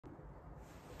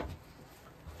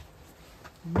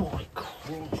My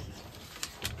Christ.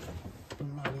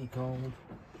 Bloody cold.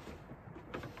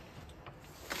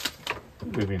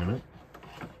 We'll be in a minute.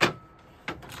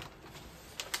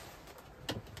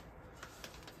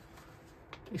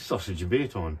 It's sausage and beer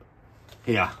time.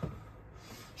 Here.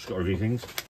 Just got to review things.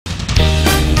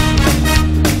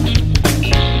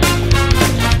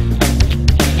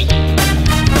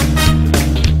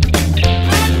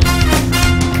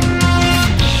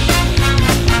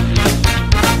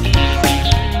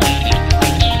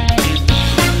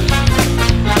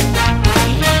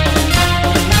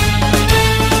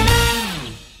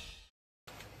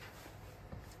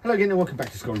 Hello again and welcome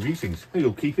back to Scott Review Things. How are you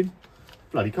all keeping?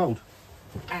 Bloody cold.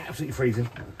 Absolutely freezing.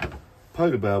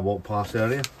 Polar bear walked past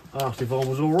earlier, asked if I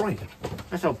was alright.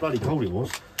 That's how bloody cold it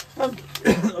was. I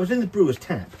was in the brewer's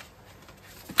tap.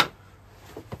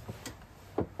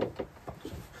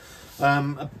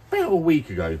 About a week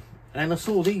ago, and I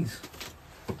saw these.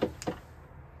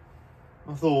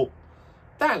 I thought,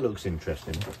 that looks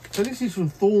interesting. So this is from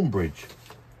Thornbridge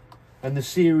and the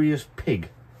Serious Pig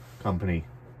Company.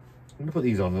 I'm going to put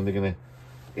these on and they're going to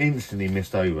instantly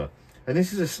mist over. And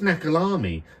this is a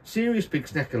Snackalami, Serious Pig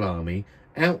Snackalami,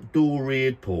 outdoor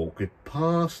reared pork with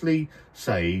parsley,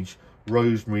 sage,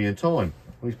 rosemary and thyme.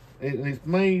 It's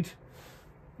made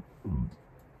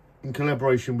in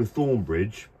collaboration with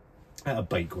Thornbridge at a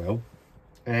Bakewell.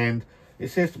 And it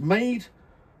says made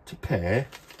to pair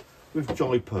with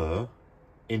JAIPUR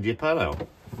India Pale Ale.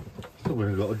 So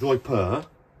we've got a JAIPUR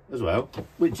as well,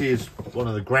 which is one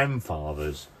of the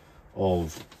grandfathers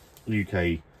of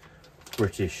UK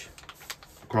British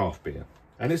craft beer.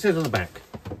 And it says on the back,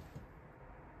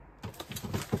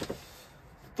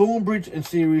 Thornbridge and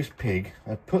Serious Pig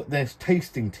have put their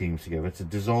tasting teams together to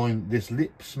design this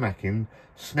lip-smacking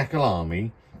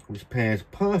Snackalami, which pairs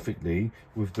perfectly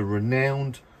with the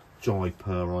renowned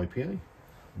JAIPUR IPA.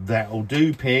 That'll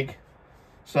do, pig.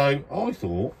 So I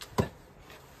thought,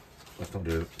 let's not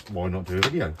do it. Why not do a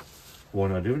video? Why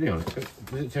not do a video?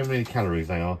 Does it tell me how many calories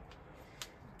they are?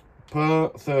 Per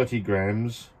 30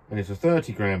 grams, and it's a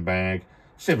 30 gram bag,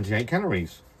 78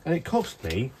 calories. And it cost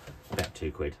me about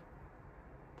 £2.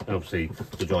 And obviously,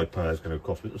 the JAIPUR is going to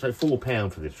cost me, so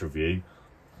 £4 for this review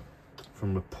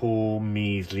from a poor,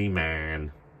 measly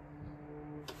man.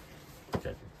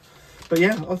 Okay. But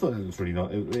yeah, I thought it was really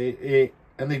nice.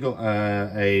 And they've got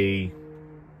on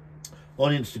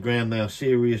Instagram, they are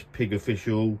Serious Pig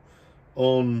Official.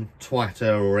 On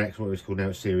Twitter or X, what it's called now,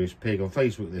 it's Serious Pig. On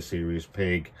Facebook, they're Serious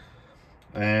Pig.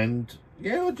 And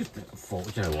yeah, I just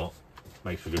thought, you know what,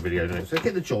 makes for a good video, doesn't it? So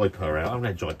get the JAIPUR out. I haven't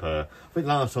had JAIPUR. I think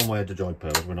last time I had the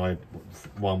JAIPUR was when I had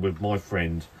one with my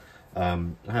friend. I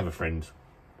have a friend,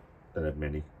 don't have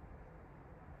many.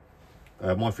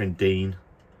 My friend Dean,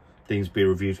 Dean's Beer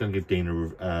Reviews. Going to give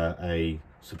Dean a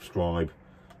subscribe.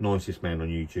 Nicest man on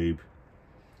YouTube.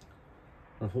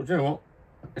 I thought, you know what,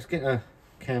 let's get a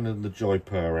can of the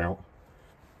JAIPUR out.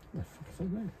 What the fuck is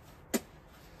that there?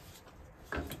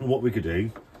 And what we could do,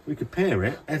 we could pair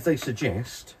it, as they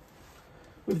suggest,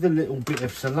 with the little bit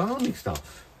of salami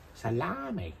stuff.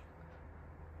 Salami.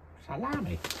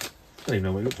 Salami. I don't even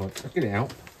know what it looks like. Let's get it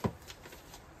out.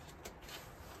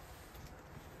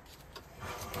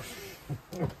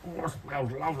 That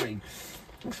smells lovely.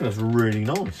 That smells really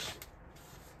nice.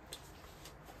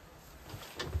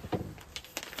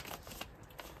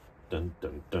 Dun,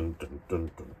 dun, dun, dun,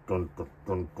 dun, dun, dun, dun,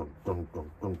 dun, dun, dun, dun,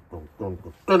 dun, dun, dun,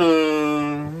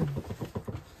 dun.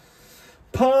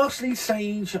 Parsley,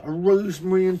 sage,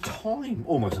 rosemary and thyme.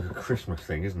 Almost like a Christmas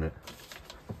thing, isn't it?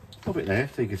 Pop it there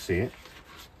so you can see it.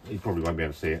 You probably won't be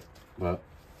able to see it, but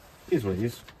it is what it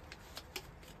is.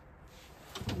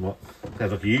 What?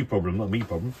 Sounds like a you problem, not a me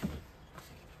problem.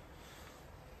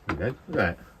 There you go, look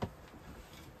at that.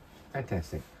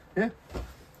 Fantastic. Yeah?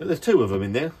 But there's two of them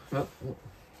in there. Look.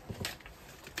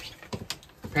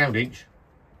 £1 each.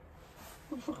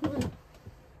 What the fuck was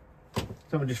that?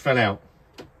 Someone just fell out.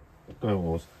 I don't know what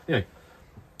it was. Anyway,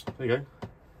 there you go.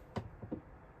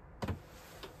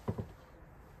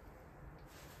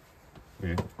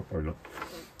 Yeah, probably not.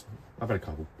 I've had a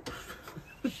couple.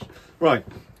 Right.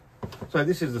 So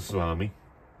this is the salami.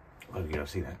 I don't think you'll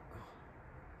see that.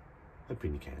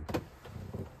 Hoping you can.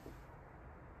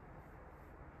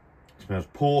 It smells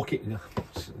pork.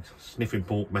 Sniffing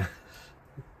pork, man.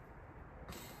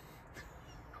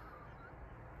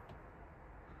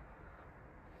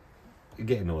 You're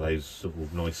getting all those sort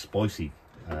of nice spicy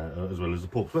as well as the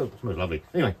pork. It smells lovely.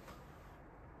 Anyway.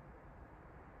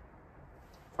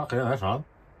 Fucking hell, that's hard.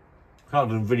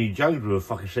 Harder than Vinnie Jones with a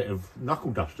fucking set of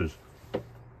knuckle dusters.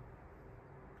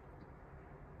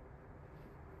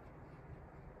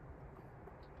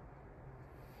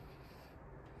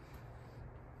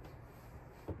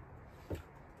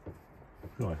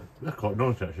 Right, that's quite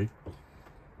nice actually.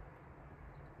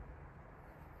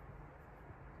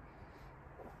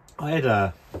 I had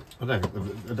a, I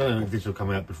don't know if this will come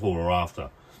out before or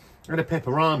after. I had a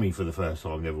pepperami for the first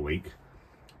time the other week.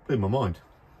 Blew my mind.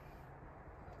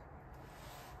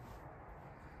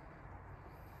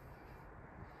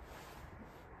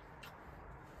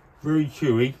 Very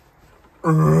chewy.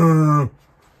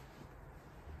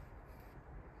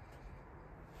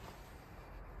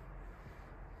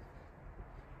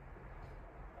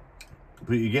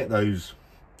 But you get those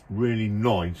really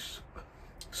nice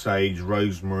sage,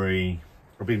 rosemary.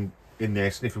 I've been in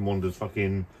there sniffing Wanda's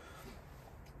fucking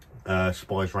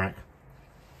spice rack.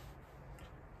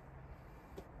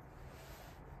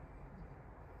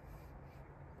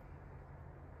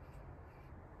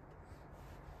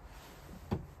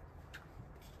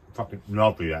 Fucking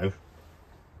lovely though.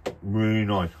 Really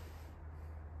nice.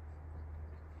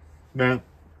 Now,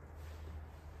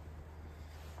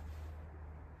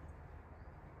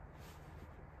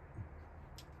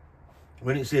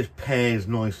 when it says pairs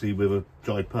nicely with a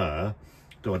JAIPUR,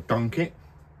 do I dunk it?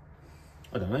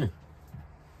 I don't know.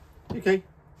 Okay.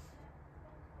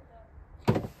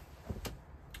 I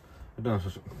don't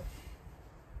know.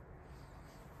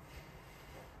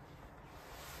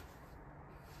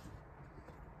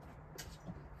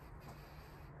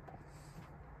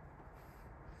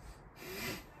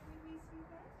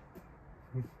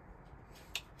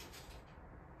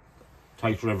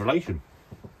 Taste revelation.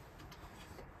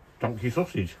 Donkey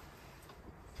sausage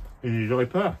in your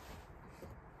JAIPUR.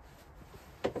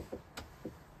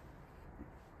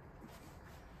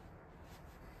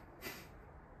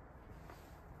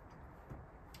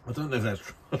 I don't know if that's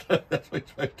true. I don't know if that's what it's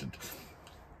supposed to do.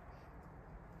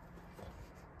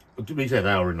 But to be said,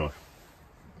 they are really nice.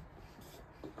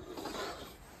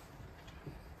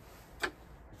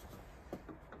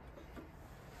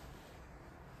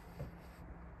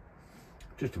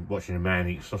 Just watching a man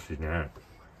eat sausage now.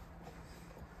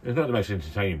 It's not the most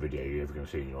entertaining video you're ever going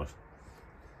to see in your life.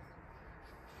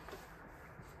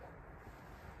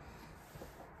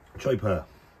 JAIPUR.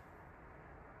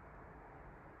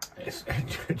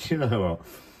 Do you know what?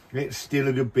 It's still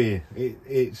a good beer.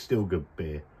 It's still good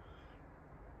beer.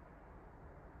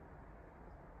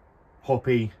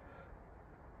 Hoppy.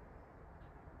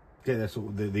 Get that sort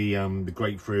of the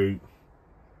grapefruit.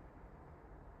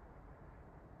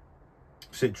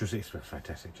 Citrus. It's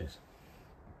fantastic. Cheers.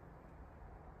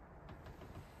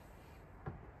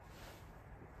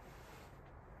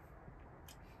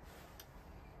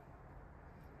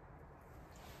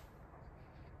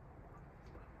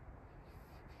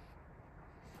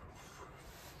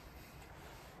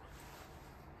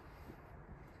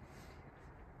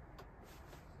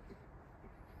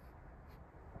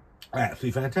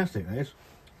 Absolutely fantastic, that is.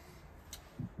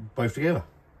 Both together.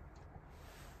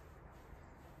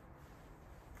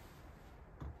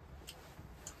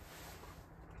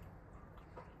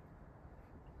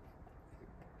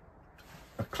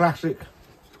 A classic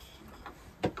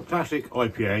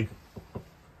IPA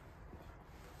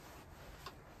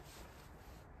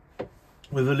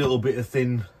with a little bit of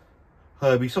thin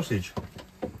herby sausage.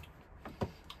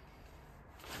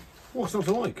 What's not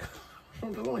to like?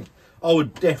 What's not to like? I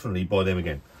would definitely buy them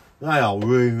again. They are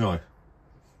really nice.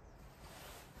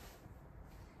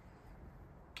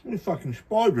 There's a fucking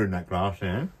spider in that glass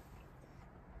now.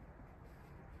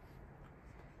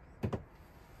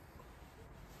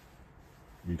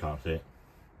 You can't see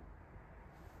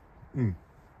it.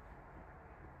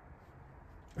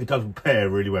 It does pair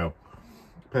really well.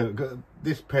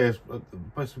 This pairs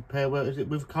supposed to pair well. Is it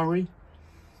with curry?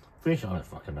 Fish? I don't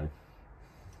fucking know.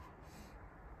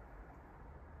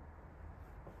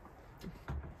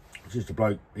 It's just a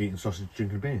bloke eating sausage,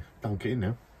 drinking beer. Dunk it in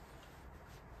now.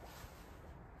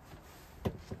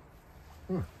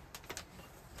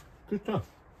 Good stuff.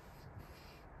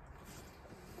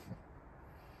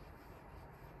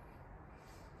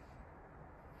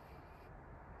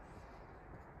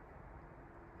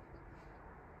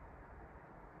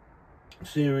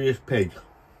 Serious pig.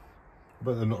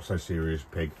 But they're not so serious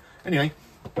pig. Anyway,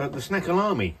 the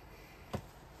Snackalami.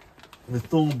 The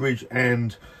Thornbridge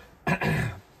and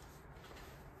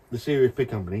the Serious Pig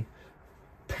Company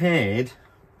paired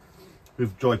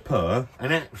with JAIPUR,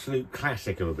 an absolute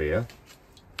classic of a beer.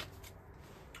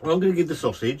 Well, I'm going to give the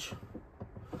sausage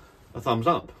a thumbs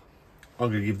up. I'm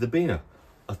going to give the beer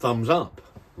a thumbs up.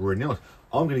 Really nice.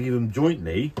 I'm going to give them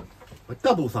jointly a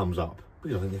double thumbs up.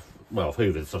 Because I think they've, well, I've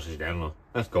hoovered the sausage down.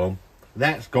 That's gone.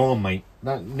 That's gone, mate.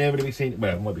 That never to be seen.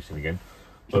 Well, it might be seen again.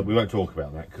 But we won't talk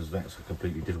about that because that's a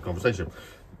completely different conversation.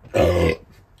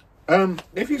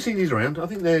 If you see these around, I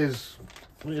think there's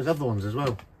other ones as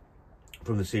well.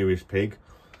 from the Serious Pig.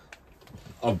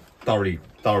 I've thoroughly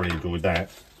enjoyed that.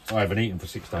 I haven't eaten for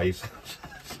 6 days.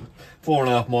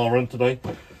 4.5 mile run today.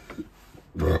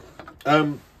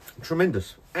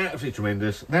 Tremendous, absolutely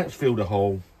tremendous. That's filled a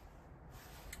hole.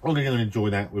 I'm going to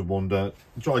enjoy that with Wanda.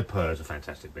 JAIPUR is a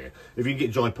fantastic beer. If you can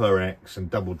get JAIPUR X and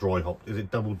double dry hop, is it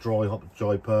double dry hop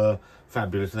JAIPUR?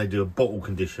 Fabulous. And they do a bottle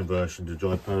condition version to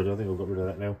JAIPUR. I think I've got rid of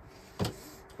that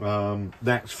now.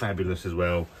 That's fabulous as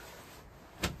well.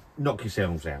 Knock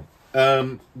yourselves out.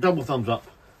 Double thumbs up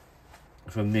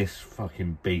from this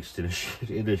fucking beast in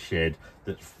a shed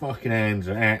that's fucking hands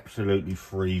are absolutely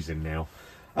freezing now.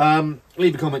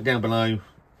 Leave a comment down below.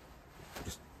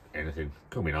 Just anything.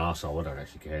 Call me an arsehole, I don't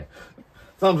actually care.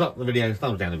 Thumbs up the video,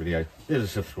 thumbs down the video. There's a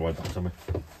subscribe button somewhere.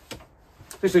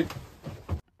 See you soon.